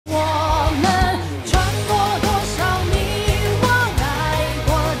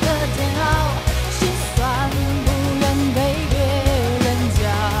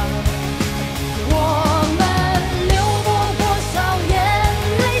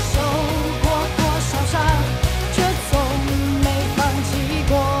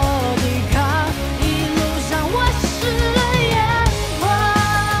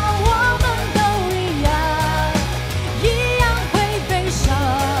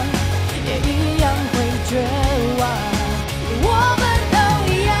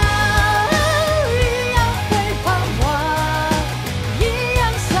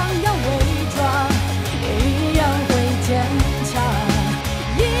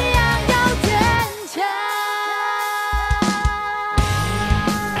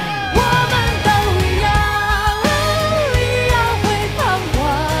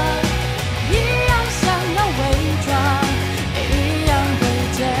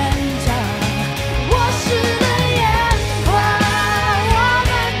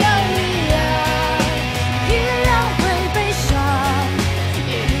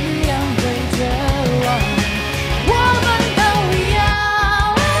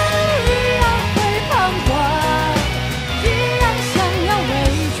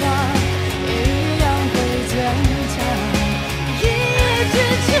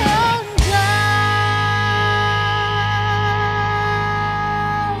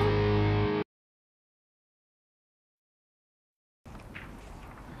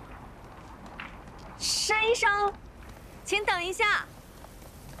沈医生，请等一下。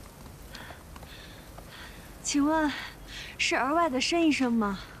请问，是儿外的申医生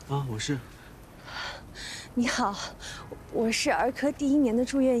吗？啊，我是。你好，我是儿科第1年的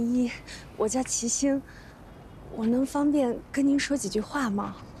住院医，我叫齐星，我能方便跟您说几句话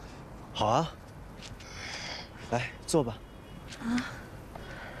吗？好啊，来坐吧。啊。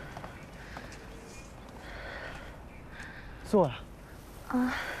坐啊。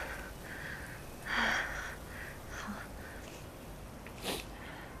啊。好。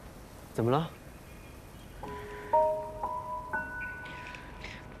怎么了？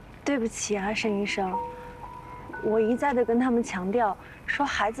对不起啊，沈医生，我一再的跟他们强调，说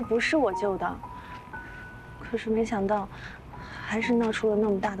孩子不是我救的，可是没想到，还是闹出了那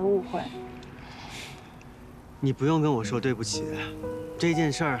么大的误会。你不用跟我说对不起，这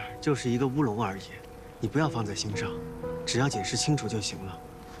件事儿就是一个乌龙而已，你不要放在心上，只要解释清楚就行了。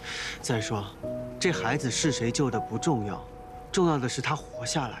再说，这孩子是谁救的不重要，重要的是他活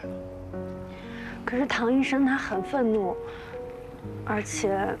下来了。可是唐医生他很愤怒，而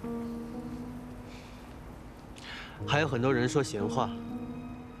且还有很多人说闲话。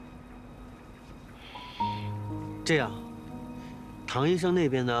这样，唐医生那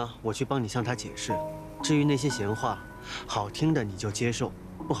边呢，我去帮你向他解释。至于那些闲话，好听的你就接受，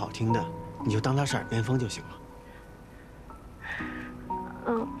不好听的你就当他是耳边风就行了。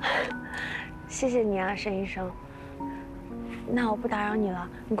嗯，谢谢你啊，沈医生。那我不打扰你了，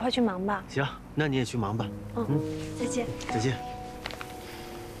你快去忙吧。行，那你也去忙吧。再见。再见。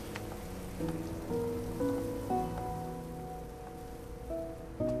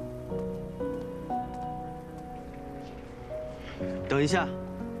等一下。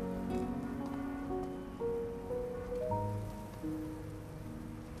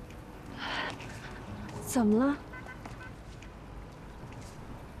怎么了？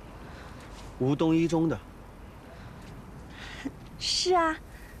吴东一中的。是啊，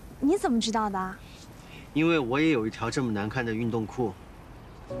你怎么知道的？因为我也有一条这么难看的运动裤。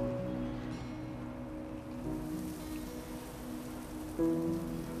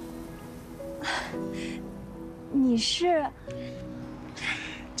你是？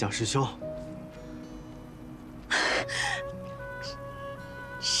叫师兄。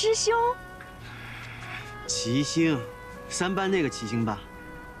师兄？齐星，3班那个齐星吧？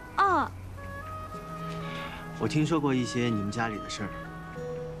啊。我听说过一些你们家里的事儿，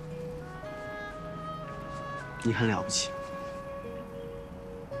你很了不起。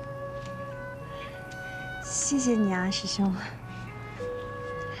谢谢你啊，师兄。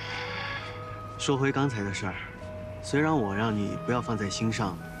说回刚才的事儿，虽然我让你不要放在心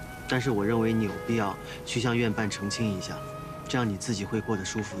上，但是我认为你有必要去向院办澄清一下，这样你自己会过得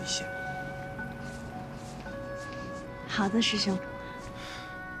舒服一些。好的，师兄。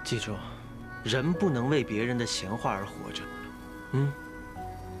记住，人不能为别人的闲话而活着。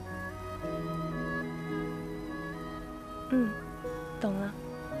懂了。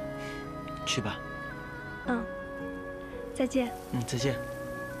去吧。再见。再见。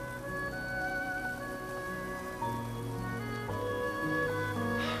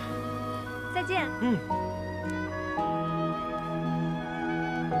再见。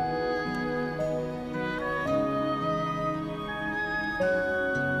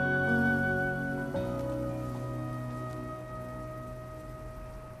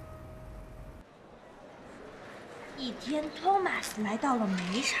一天，托马斯来到了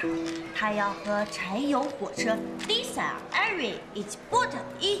煤场，他要和柴油火车 Lisa、艾瑞以及波特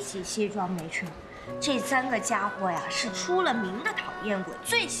一起卸装煤车。这3个家伙呀，是出了名的讨厌鬼，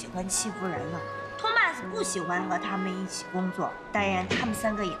最喜欢欺负人了。托马斯不喜欢和他们一起工作，当然，他们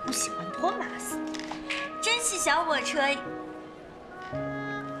3个也不喜欢托马斯。珍惜小火车。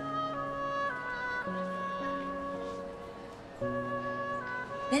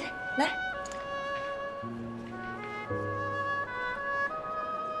来。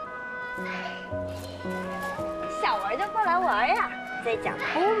小玩就过来玩呀，在讲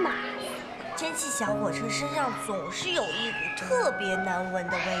托马斯。蒸汽小火车身上总是有一股特别难闻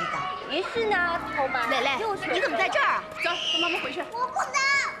的味道。于是呢，托马斯你怎么在这儿啊？走，跟妈妈回去。我不能。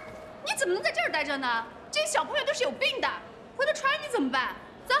你怎么能在这儿待着呢？这些小朋友都是有病的，回头传染你怎么办？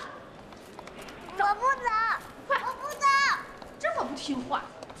走。我不走。快，我不走。这么不听话。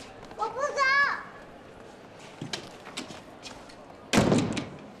我不走。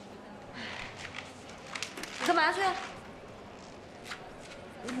你干嘛去？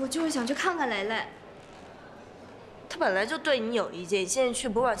我就是想去看看雷雷。他本来就对你有意见，现在去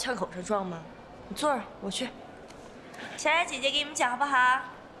不是往枪口上撞吗？你坐着，我去。小雅姐姐给你们讲好不好？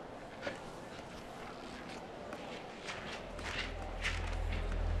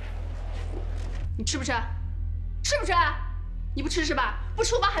你吃不吃？吃不吃？你不吃是吧？不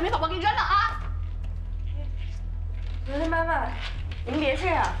吃我把海绵宝宝给扔了啊！蕾蕾妈妈，您别这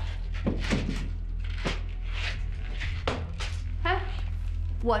样。哎，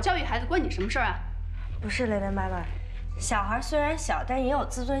我教育孩子关你什么事儿啊？不是蕾蕾妈妈，小孩虽然小，但也有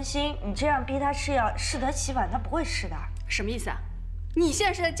自尊心。你这样逼他吃药，适得其反，他不会吃的。什么意思啊？你现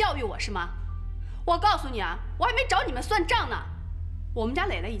在是在教育我是吗？我告诉你啊，我还没找你们算账呢。我们家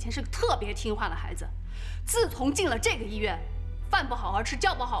蕾蕾以前是个特别听话的孩子，自从进了这个医院，饭不好好吃，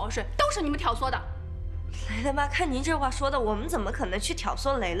觉不好好睡，都是你们挑唆的。蕾蕾妈，看您这话说的，我们怎么可能去挑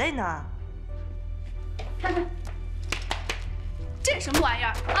唆蕾蕾呢？看看，这什么玩意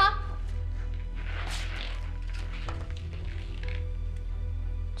儿啊？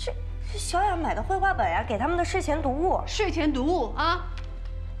这小雅买的绘画本呀，给他们的睡前读物。睡前读物啊？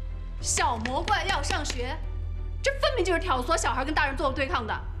小魔怪要上学，这分明就是挑唆小孩跟大人做对抗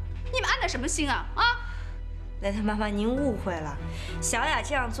的。你们安的什么心啊？啊！蕾蕾妈妈，您误会了，小雅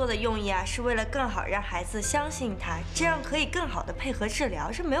这样做的用意啊，是为了更好让孩子相信她，这样可以更好的配合治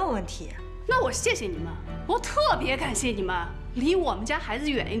疗，这没有问题。那我谢谢你们，我特别感谢你们，离我们家孩子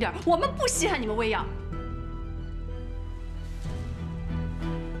远一点，我们不稀罕你们喂药。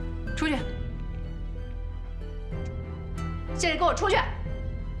出去！现在给我出去！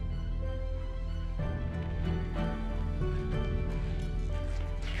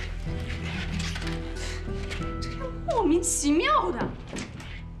这莫名其妙的，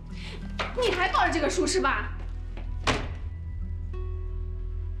你还抱着这个书是吧？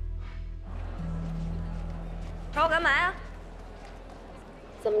找我干嘛呀？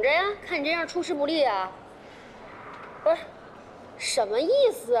怎么着呀？看你这样出师不利啊？不是，什么意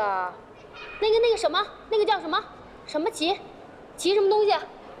思啊？那个什么，那个叫什么？什么齐？齐什么东西？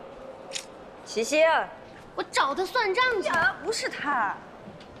齐星，我找他算账去。不是他，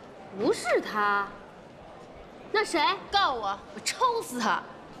不是他，那谁？告我，我抽死他！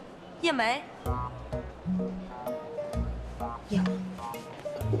叶梅。呀，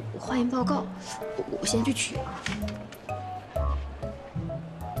化验报告，我先去取啊。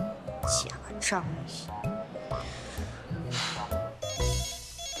假账。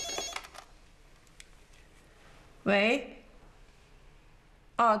喂。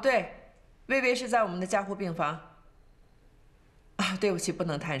哦，对，薇薇是在我们的加护病房。啊，对不起，不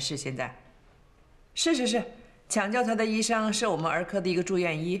能探视现在。是，抢救她的医生是我们儿科的一个住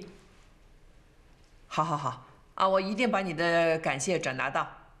院医。好，啊，我一定把你的感谢转达到。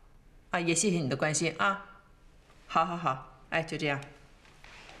啊，也谢谢你的关心啊。好，哎，就这样。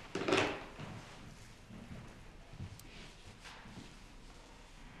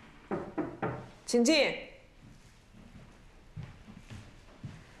请进。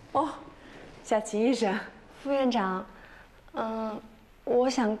哦，夏琪医生。副院长，我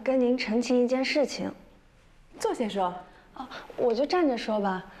想跟您澄清一件事情。坐下说。哦，我就站着说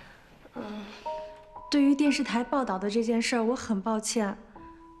吧。对于电视台报道的这件事儿，我很抱歉。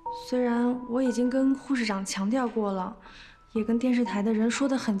虽然我已经跟护士长强调过了，也跟电视台的人说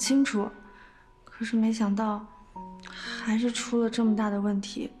得很清楚，可是没想到，还是出了这么大的问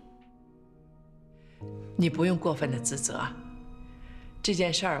题。你不用过分的自责，这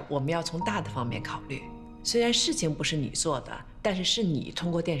件事儿我们要从大的方面考虑。虽然事情不是你做的，但是是你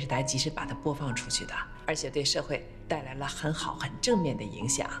通过电视台及时把它播放出去的，而且对社会带来了很好、很正面的影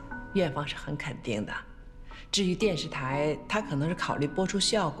响，院方是很肯定的。至于电视台，它可能是考虑播出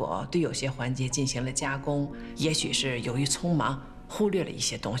效果，对有些环节进行了加工，也许是由于匆忙忽略了一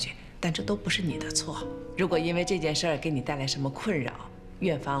些东西，但这都不是你的错。如果因为这件事儿给你带来什么困扰，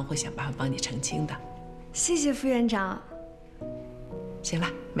院方会想办法帮你澄清的。谢谢副院长。行了，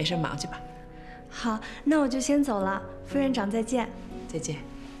没事忙去吧。好，那我就先走了。副院长再见。再见。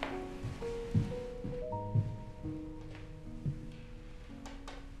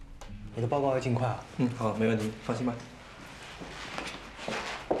你的报告要尽快啊。好，没问题，放心吧。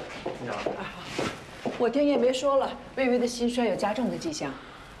院长，我听叶梅说了，薇薇的心衰有加重的迹象。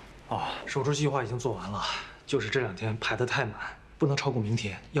哦，手术计划已经做完了，就是这2天排得太满，不能超过明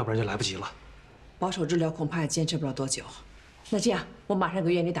天，要不然就来不及了。保守治疗恐怕也坚持不了多久。那这样，我马上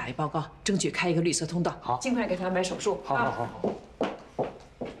给院里打一报告，争取开一个绿色通道，好，尽快给他安排手术。好。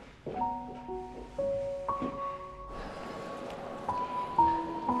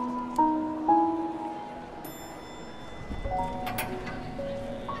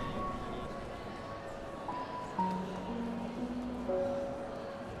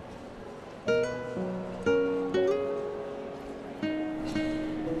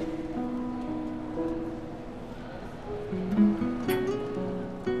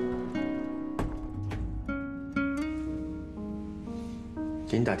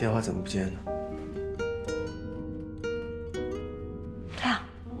给你打电话怎么不接呢？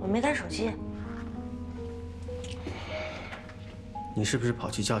机。你是不是跑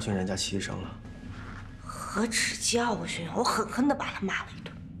去教训人家齐医生了？何止教训，我狠狠地把他骂了一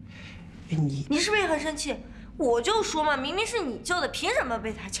顿。哎，你是不是也很生气？我就说嘛，明明是你救的，凭什么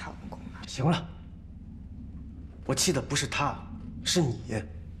被他抢了功呢？行了，我气的不是他，是你。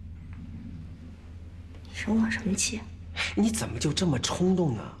你生我什么气？你怎么就这么冲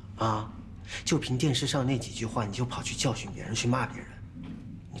动呢？啊，就凭电视上那几句话，你就跑去教训别人，去骂别人，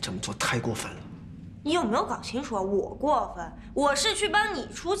你这么做太过分了。你有没有搞清楚啊？我过分，我是去帮你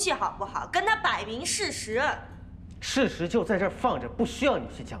出气，好不好？跟他摆明事实。事实就在这儿放着，不需要你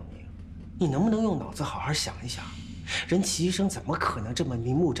去讲明。你能不能用脑子好好想一想？人齐医生怎么可能这么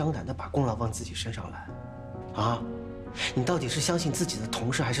明目张胆地把功劳往自己身上来？啊，你到底是相信自己的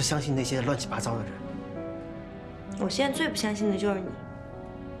同事，还是相信那些乱七八糟的人？我现在最不相信的就是你。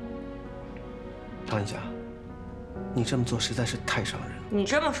唐一佳，你这么做实在是太伤人了。你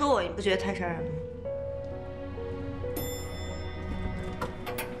这么说我，你不觉得太伤人了吗？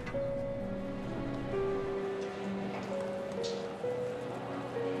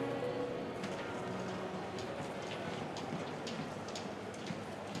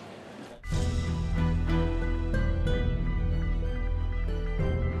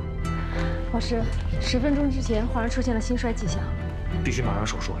老师，10分钟之前患儿出现了心衰迹象，必须马上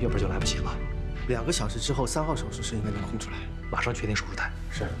手术，要不然就来不及了。2个小时之后，3号手术室应该能空出来。马上确定手术台。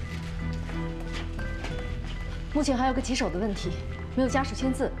是。目前还有个棘手的问题，没有家属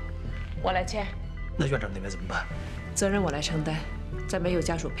签字。我来签。那院长那边怎么办？责任我来承担，在没有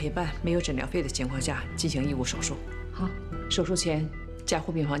家属陪伴、没有诊疗费的情况下进行义务手术。好，手术前加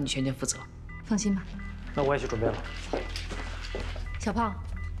护病房你全权负责。放心吧。那我也去准备了。小胖，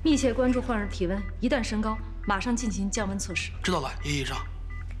密切关注患儿体温，一旦升高，马上进行降温措施。知道了，叶医生。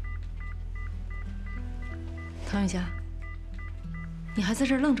唐雨佳，你还在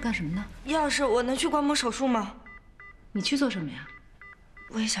这儿愣着干什么呢？要是我能去观摩手术吗？你去做什么呀？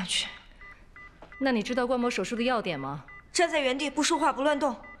我也想去。那你知道观摩手术的要点吗？站在原地，不说话，不乱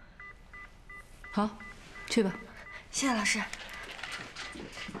动。好，去吧。谢谢老师。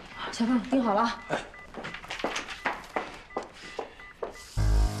小胖，盯好了啊！哎。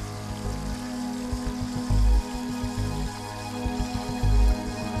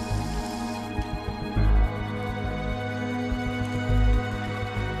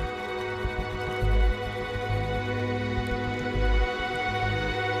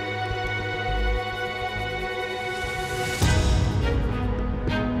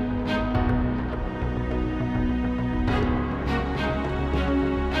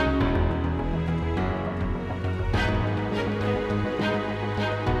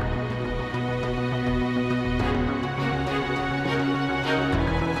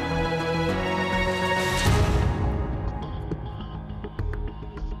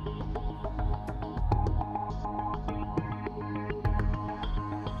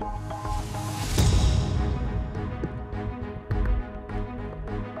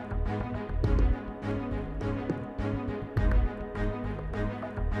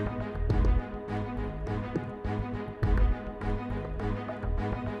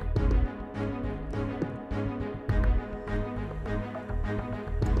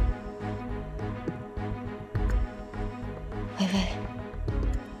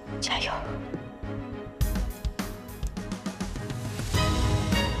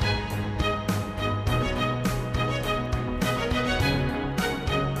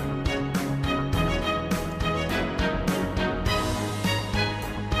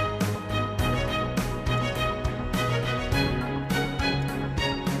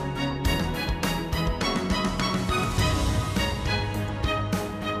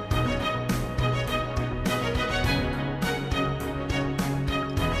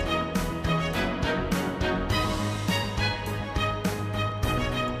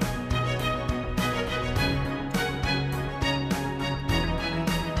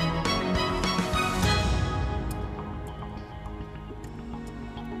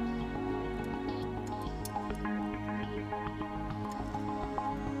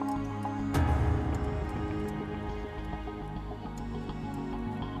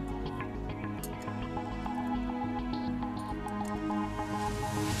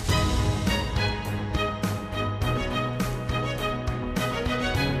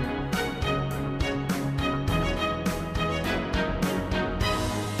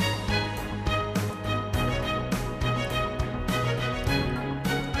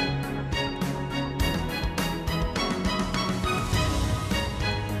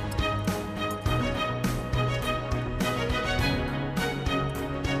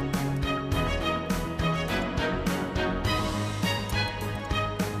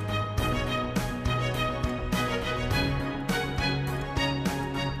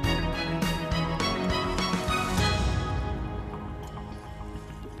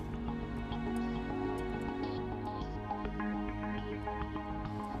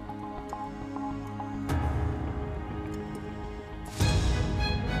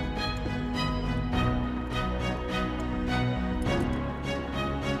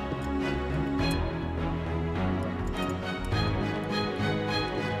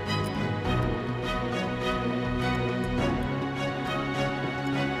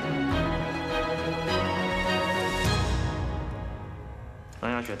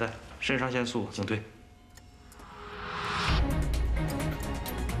血袋，肾上腺素警队。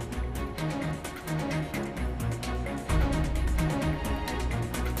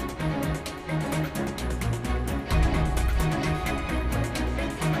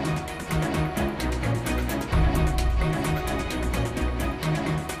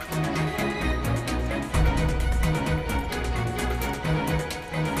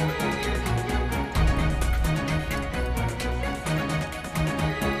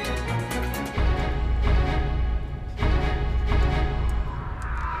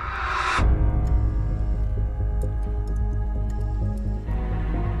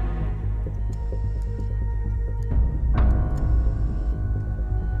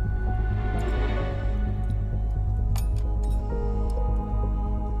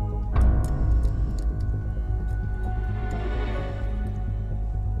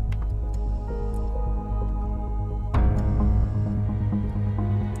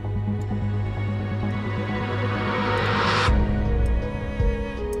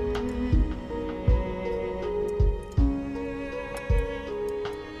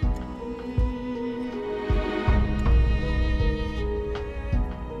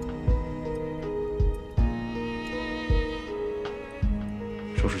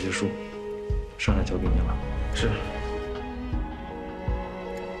手术结束，剩下交给你了。是。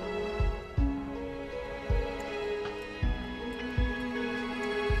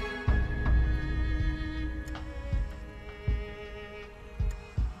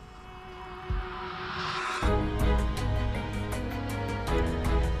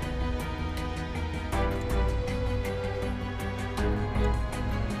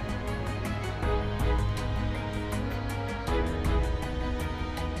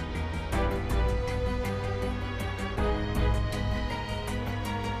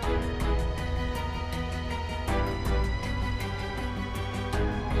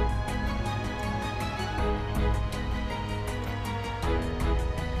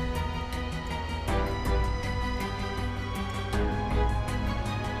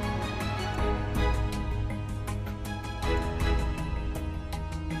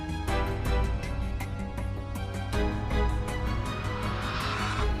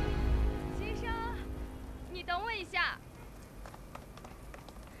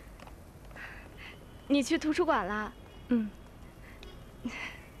你去图书馆了？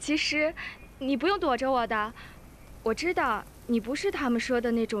其实，你不用躲着我的，我知道你不是他们说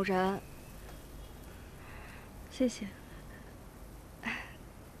的那种人。谢谢。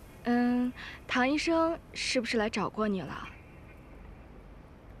唐医生是不是来找过你了？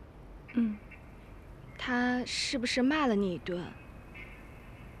他是不是骂了你一顿？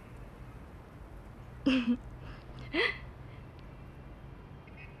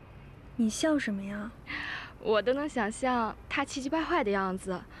你笑什么呀？我都能想象他气急败坏的样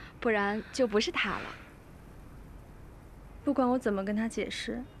子，不然就不是他了。不管我怎么跟他解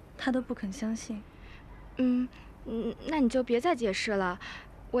释，他都不肯相信。那你就别再解释了，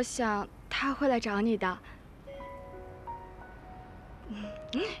我想他会来找你的。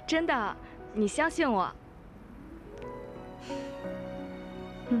真的，你相信我。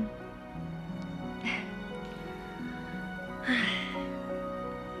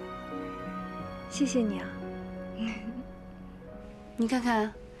谢谢你啊。你看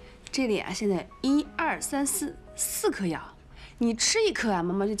看，这里啊，现在1、2、3、4颗药，你吃1颗啊，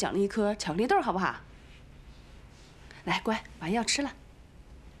妈妈就奖励1颗巧克力豆，好不好？来，乖，把药吃了。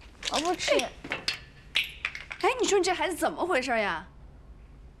我不吃。哎，你说你这孩子怎么回事呀？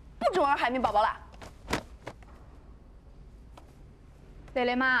不准玩海绵宝宝了。蕾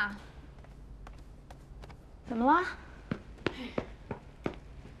蕾妈，怎么了？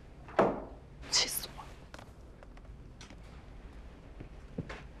气死我了！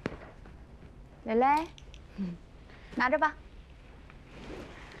蕾蕾，拿着吧。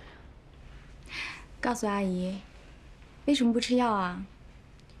告诉阿姨，为什么不吃药啊？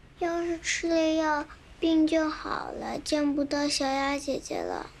要是吃了药，病就好了，见不到小雅姐姐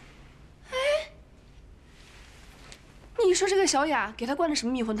了。哎，你说这个小雅给她灌的什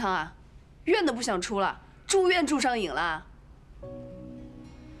么迷魂汤啊？院都不想出了，住院住上瘾了。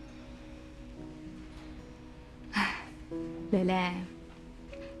蕾蕾，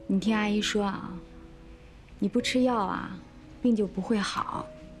你听阿姨说啊，你不吃药啊，病就不会好。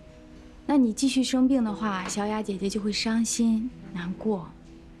那你继续生病的话，小雅姐姐就会伤心难过。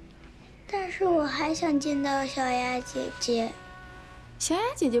但是我还想见到小雅姐姐。小雅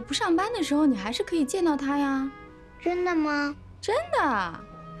姐姐不上班的时候，你还是可以见到她呀。真的吗？真的。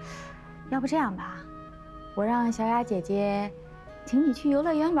要不这样吧，我让小雅姐姐请你去游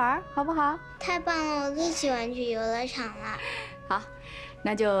乐园玩，好不好？太棒了，我最喜欢去游乐场了。好，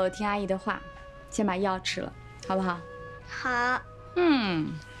那就听阿姨的话，先把药吃了，好不好？好。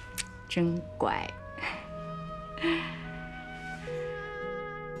真乖。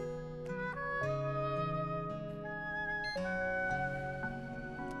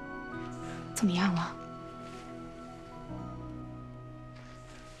怎么样了？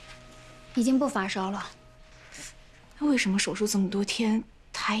已经不发烧了。那为什么手术这么多天，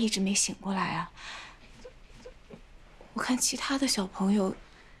他还一直没醒过来啊？我看其他的小朋友，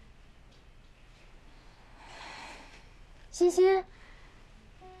欣欣，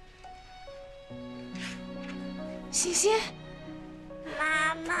欣欣，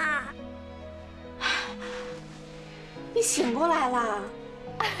妈妈，你醒过来了。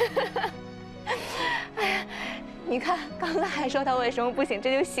哎呀，你看，刚才还说他为什么不醒，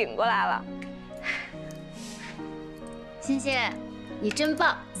这就醒过来了。欣欣，你真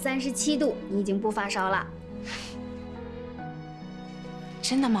棒，37度，你已经不发烧了。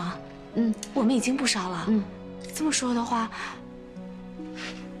真的吗？我们已经不烧了。这么说的话，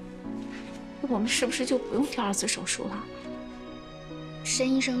我们是不是就不用第2次手术了？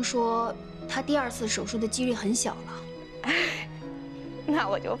申医生说，他第2次手术的几率很小了。那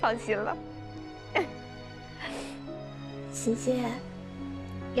我就放心了。欣欣，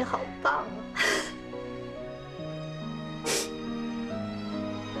你好棒啊！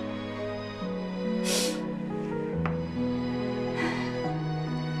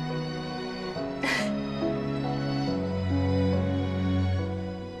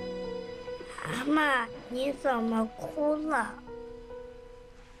妈妈，你怎么哭了？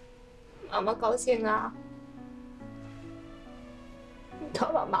妈妈高兴啊！你可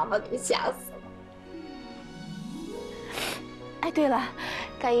把妈妈给吓死了。哎，对了，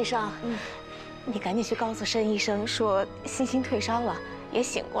盖医生，你赶紧去告诉申医生，说欣欣退烧了，也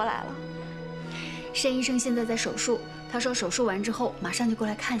醒过来了。申医生现在在手术，他说手术完之后马上就过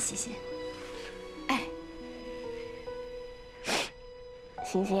来看欣欣。哎，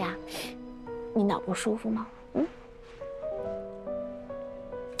欣欣呀，你哪不舒服吗？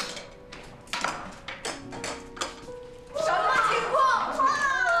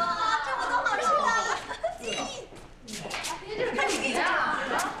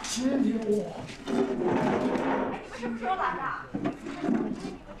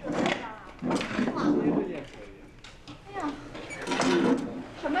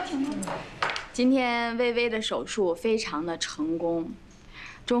今天微微的手术非常的成功，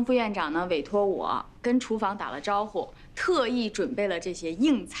钟副院长呢委托我跟厨房打了招呼，特意准备了这些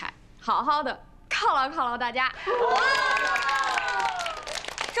硬菜，好好的犒劳大家。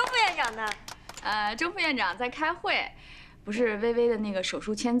钟副院长呢？钟副院长在开会，不是微微的那个手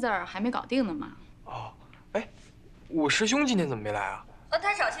术签字还没搞定呢吗？哦，哎，我师兄今天怎么没来啊？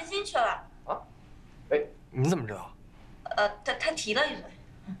他找欣欣去了。啊？哎，你怎么知道？他提了一嘴。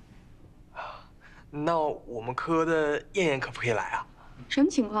那我们科的燕燕可不可以来啊？什么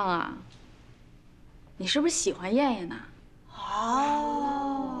情况啊？你是不是喜欢燕燕呢？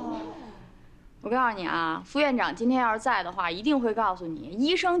哦，我告诉你啊，副院长今天要是在的话，一定会告诉你，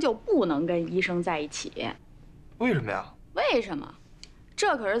医生就不能跟医生在一起。为什么呀？为什么？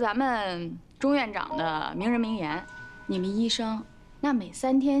这可是咱们钟院长的名人名言。你们医生那每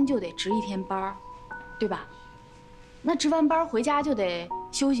3天就得值1天班，对吧？那值完班回家就得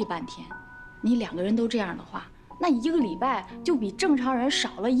休息半天。你2个人都这样的话，那1个礼拜就比正常人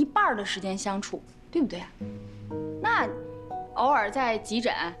少了1半的时间相处，对不对？那偶尔在急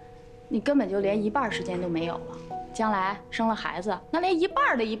诊，你根本就连1半时间都没有了。将来生了孩子，那连1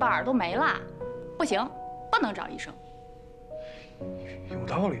半的1半都没了，不行，不能找医生。有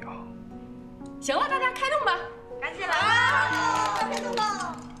道理啊。行了，大家开动吧，赶紧来！开动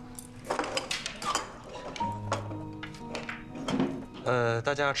吧！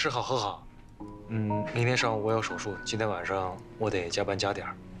大家吃好喝好。明天上午我有手术，今天晚上我得加班加点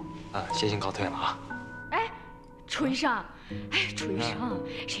儿，先行告退了啊。哎，楚医生，楚医生，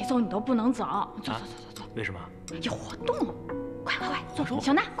谁走你都不能走，走。为什么？有活动，快，坐，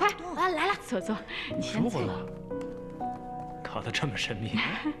小娜，快，来了，坐，你先坐。搞得这么神秘。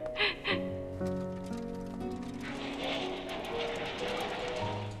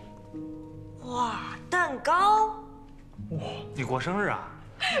哇，蛋糕！哇，你过生日啊？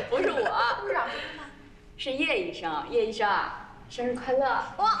不是我，是叶医生。叶医生，生日快乐！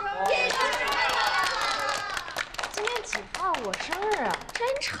哇，叶医生生日快乐！今天几号？我生日啊？真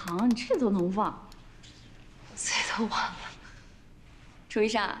长，你这都能忘？自己都忘了。楚医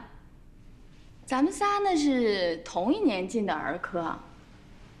生，咱们仨那是同1年进的儿科。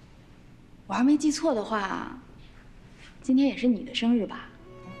我要没记错的话，今天也是你的生日吧？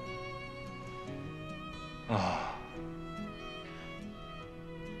啊。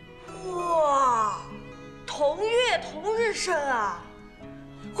同月同日生啊！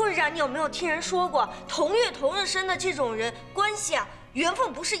会长，你有没有听人说过，同月同日生的这种人关系啊，缘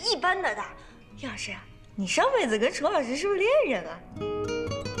分不是一般的大。要是啊，你上辈子跟楚老师是不是恋人啊？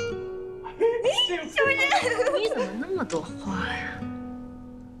是不是？你怎么那么多话呀？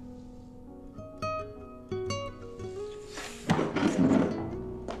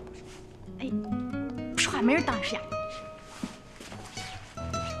哎，不说话没人当是呀。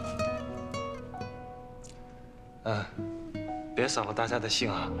别扫了大家的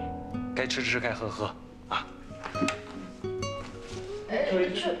兴啊，该吃吃，该喝喝啊。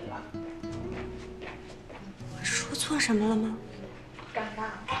说错什么了吗？尴尬。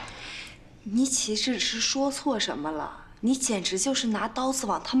你岂止是说错什么了？你简直就是拿刀子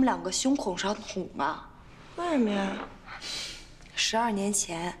往他们两个胸口上捅啊！为什么呀？12年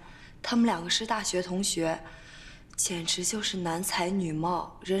前，他们两个是大学同学，简直就是男才女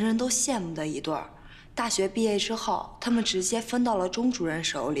貌，人人都羡慕的一对儿。大学毕业之后，他们直接分到了钟主任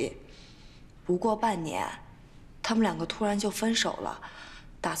手里。不过半年，他们两个突然就分手了。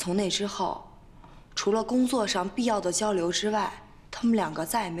打从那之后，除了工作上必要的交流之外，他们两个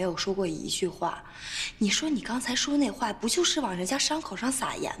再也没有说过一句话。你说你刚才说那话，不就是往人家伤口上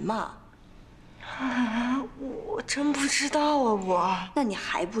撒盐吗？啊，我真不知道啊，我。那你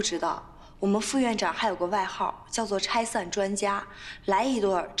还不知道？我们副院长还有个外号，叫做拆散专家，来一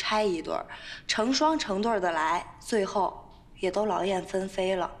对儿拆一对儿，成双成对的来，最后也都劳燕分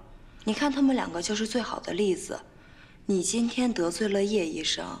飞了。你看他们两个就是最好的例子。你今天得罪了叶医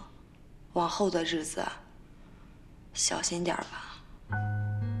生，往后的日子小心点吧。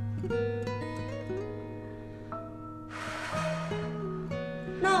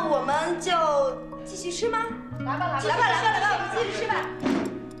那我们就继续吃吗？来吧，我们继续吃吧。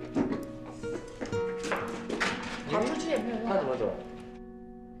跑出去也没有用。他怎么走？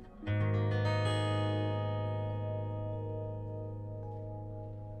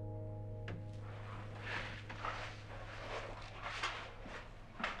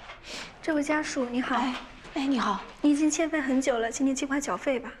这位家属你好。哎，你好。你已经欠费很久了，请你尽快缴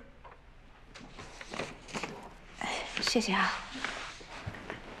费吧。谢谢啊。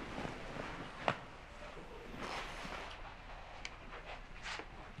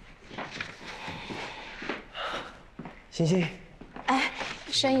欣欣，哎，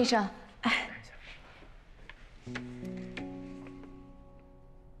申医生，哎，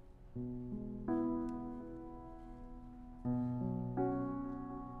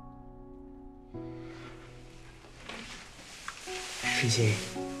欣欣，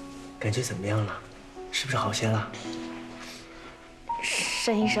感觉怎么样了？是不是好些了？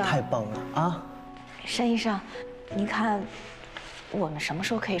申医生，太棒了啊！申医生，您看，我们什么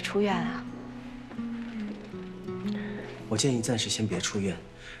时候可以出院啊？我建议暂时先别出院，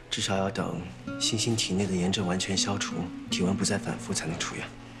至少要等欣欣体内的炎症完全消除，体温不再反复，才能出院。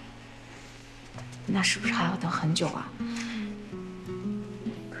那是不是还要等很久啊？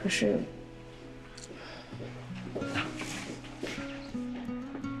可是，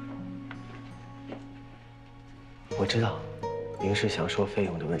我知道，您是想说费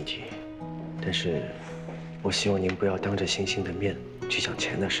用的问题，但是，我希望您不要当着欣欣的面去讲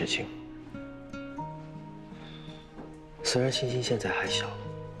钱的事情。虽然欣欣现在还小，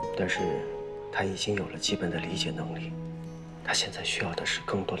但是她已经有了基本的理解能力。她现在需要的是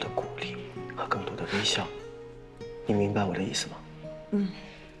更多的鼓励和更多的微笑。你明白我的意思吗？嗯。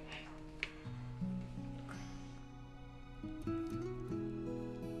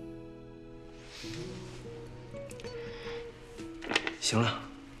行了，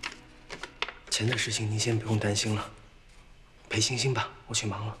钱的事情您先不用担心了，陪欣欣吧，我去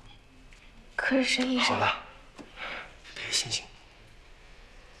忙了。可是申医生，好了，陪欣欣。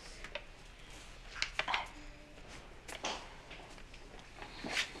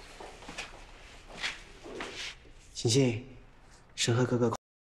欣欣，申和哥哥。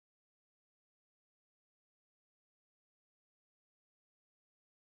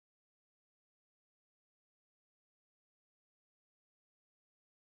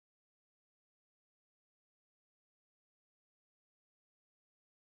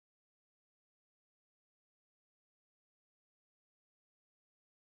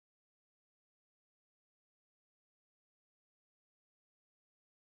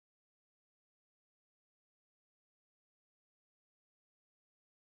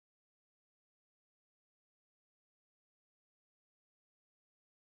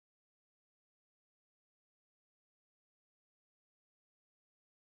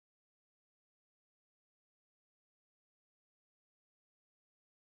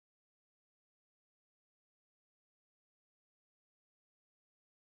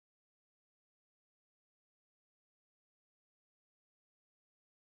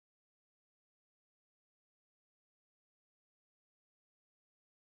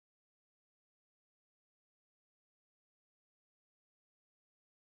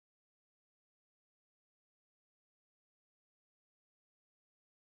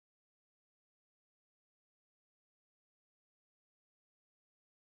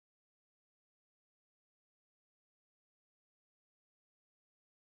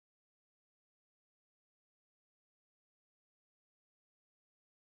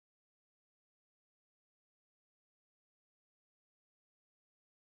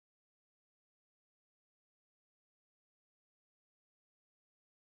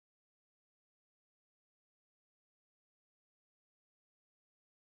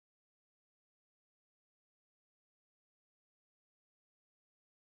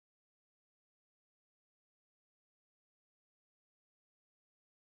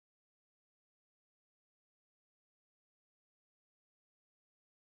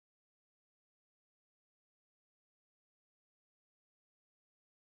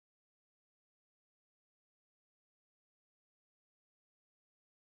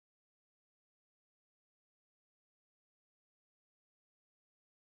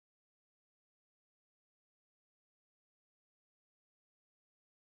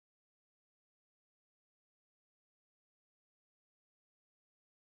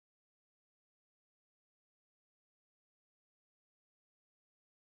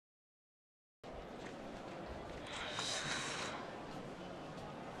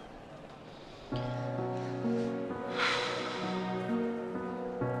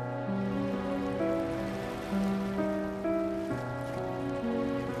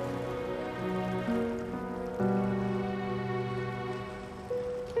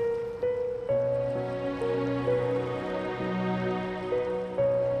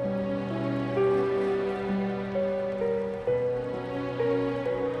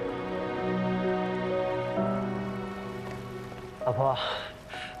婆，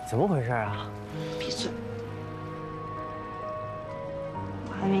怎么回事啊？闭嘴！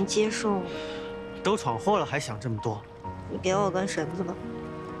我还没接受。都闯祸了，还想这么多？你给我根绳子吧。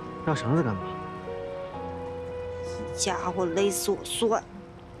要绳子干嘛？家伙勒死我算。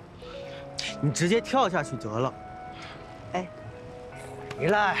你直接跳下去得了。哎，回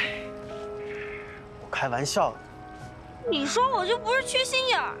来！我开玩笑的。你说我就不是缺心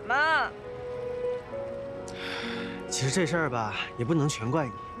眼儿吗？其实这事儿吧，也不能全怪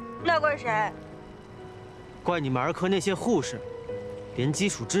你。那怪谁？怪你们儿科那些护士，连基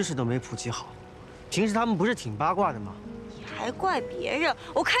础知识都没普及好。平时他们不是挺八卦的吗？你还怪别人？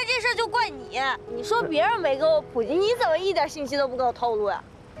我看这事就怪你。你说别人没给我普及，你怎么一点信息都不给我透露呀？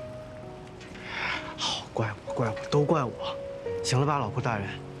好，怪我，怪我，都怪我。行了吧，老婆大人？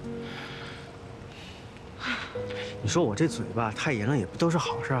你说我这嘴巴太严了，也不都是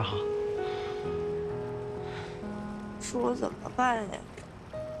好事哈。说我怎么办呀？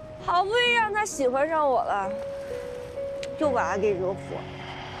好不容易让他喜欢上我了，又把他给惹火。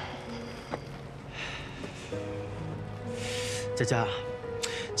佳佳，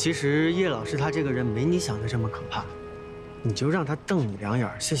其实叶老师他这个人没你想的这么可怕，你就让他瞪你两眼，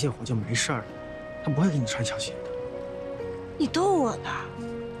泄泄火就没事儿，他不会给你穿小鞋的。你逗我呢？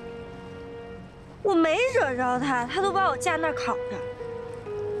我没惹着他，他都把我架那儿烤着。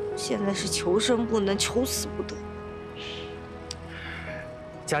现在是求生不能，求死不得。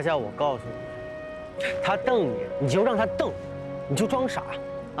佳佳，我告诉你，他瞪你，你就让他瞪，你就装傻，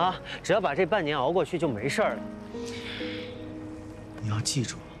啊，只要把这半年熬过去就没事儿了。你要记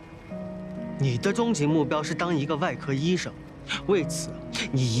住，你的终极目标是当一个外科医生，为此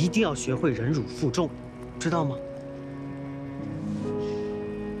你一定要学会忍辱负重，知道吗？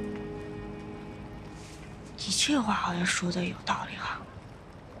你这话好像说的有道理哈。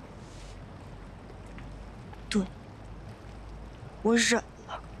对，我忍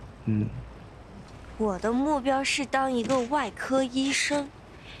了。我的目标是当一个外科医生，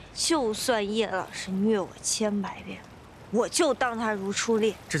就算叶老师虐我1000遍，我就当他如初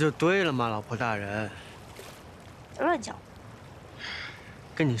恋。这就对了嘛，老婆大人。别乱讲。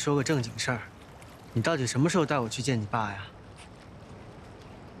跟你说个正经事儿，你到底什么时候带我去见你爸呀？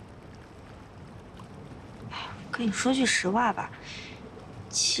跟你说句实话吧，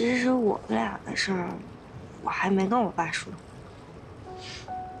其实我们俩的事儿，我还没跟我爸说。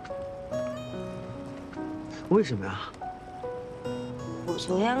为什么呀？我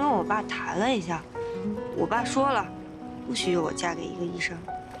昨天跟我爸谈了一下，我爸说了，不许我嫁给一个医生。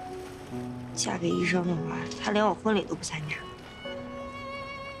嫁给医生的话，他连我婚礼都不参加。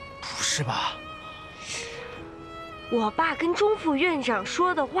不是吧？我爸跟钟副院长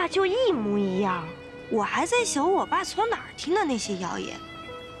说的话就一模一样。我还在想，我爸从哪儿听的那些谣言。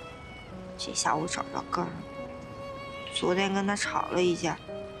这下我找着根儿了。昨天跟他吵了一架，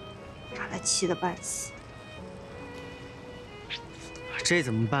把他气得半死。这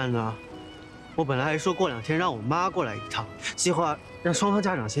怎么办呢？我本来还说过2天让我妈过来一趟，计划让双方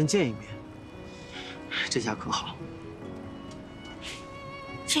家长先见一面。这下可好？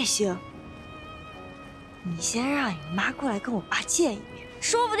这行，你先让你妈过来跟我爸见一面，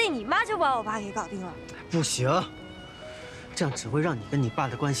说不定你妈就把我爸给搞定了。不行，这样只会让你跟你爸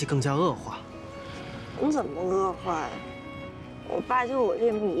的关系更加恶化。能怎么恶化呀？我爸就我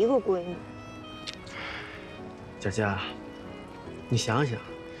这么一个闺女。佳佳，你想想，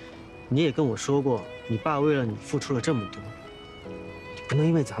你也跟我说过，你爸为了你付出了这么多，你不能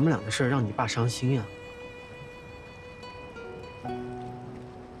因为咱们俩的事儿让你爸伤心呀。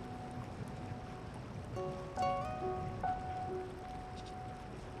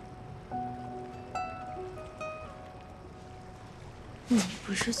你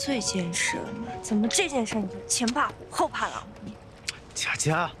不是最坚持了吗？怎么这件事你就前怕虎后怕狼？佳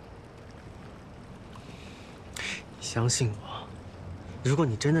佳，你相信我，如果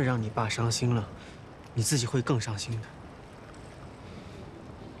你真的让你爸伤心了，你自己会更伤心的。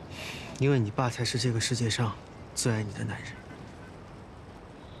因为你爸才是这个世界上最爱你的男人。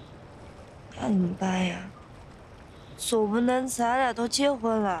那怎么办呀？总不能咱俩都结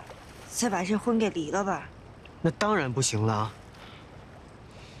婚了，再把这婚给离了吧？那当然不行了啊！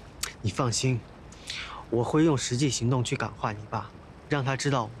你放心，我会用实际行动去感化你爸，让他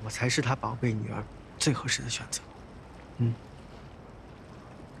知道我才是他宝贝女儿最合适的选择。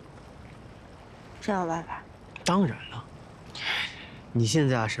真有办法？当然了。你现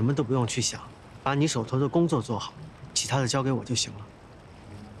在啊，什么都不用去想，把你手头的工作做好，其他的交给我就行了。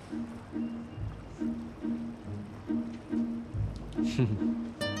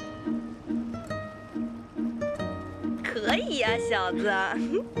可以呀，小子，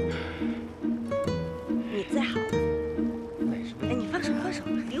你最好了。为什么？哎，你放手，放手，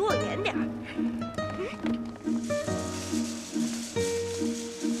离我远点儿。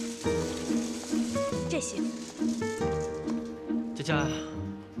这行。佳佳，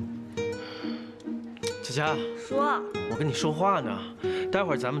佳佳，说，我跟你说话呢。待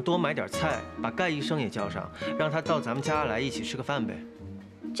会儿咱们多买点菜，把盖医生也叫上，让他到咱们家来一起吃个饭呗。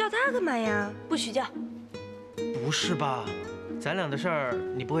叫他干嘛呀？不许叫。不是吧？咱俩的事儿，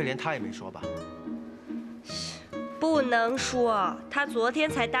你不会连他也没说吧？不能说，他昨天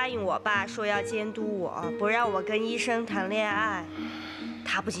才答应我爸说要监督我，不让我跟医生谈恋爱。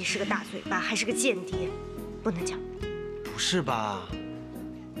他不仅是个大嘴巴，还是个间谍，不能讲。不是吧？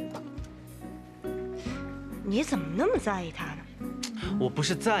你怎么那么在意他呢？我不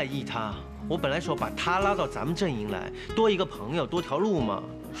是在意他，我本来说把他拉到咱们阵营来，多一个朋友，多条路嘛，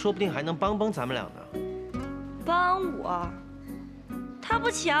说不定还能帮帮咱们俩呢。帮我？他不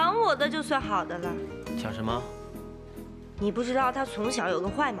抢我的就算好的了。抢什么？你不知道他从小有个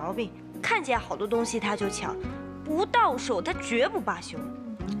坏毛病，看见好多东西他就抢，不到手他绝不罢休。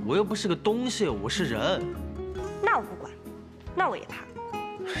我又不是个东西，我是人。那我不管，那我也怕。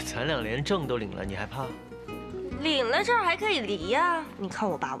咱俩连证都领了，你还怕？领了证还可以离呀，你看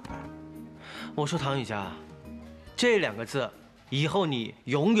我爸我妈。我说唐雨佳，这2个字，以后你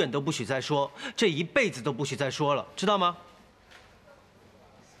永远都不许再说，这一辈子都不许再说了，知道吗？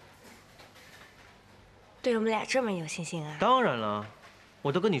对我们俩这么有信心啊？当然了，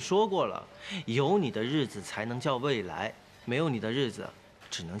我都跟你说过了，有你的日子才能叫未来，没有你的日子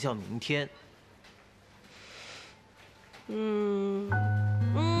只能叫明天。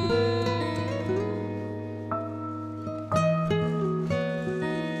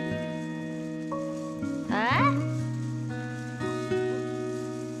哎，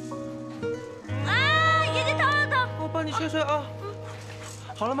啊，眼睛疼！我帮你吹啊。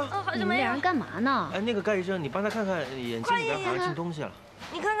好了吗？好你们俩人干嘛呢？哎，那个盖医生，你帮他看看眼睛里边好像进东西了。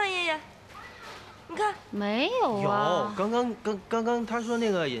你看看爷爷，你看没有啊？有，刚刚他说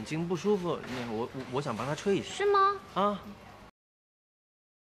那个眼睛不舒服，那我想帮他吹一下。是吗？啊。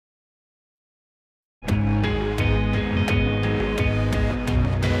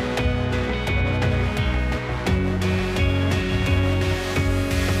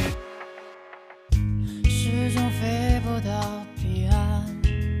始终飞不到彼岸，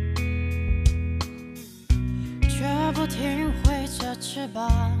却不停挥着翅膀，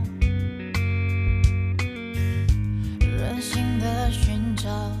任性的寻找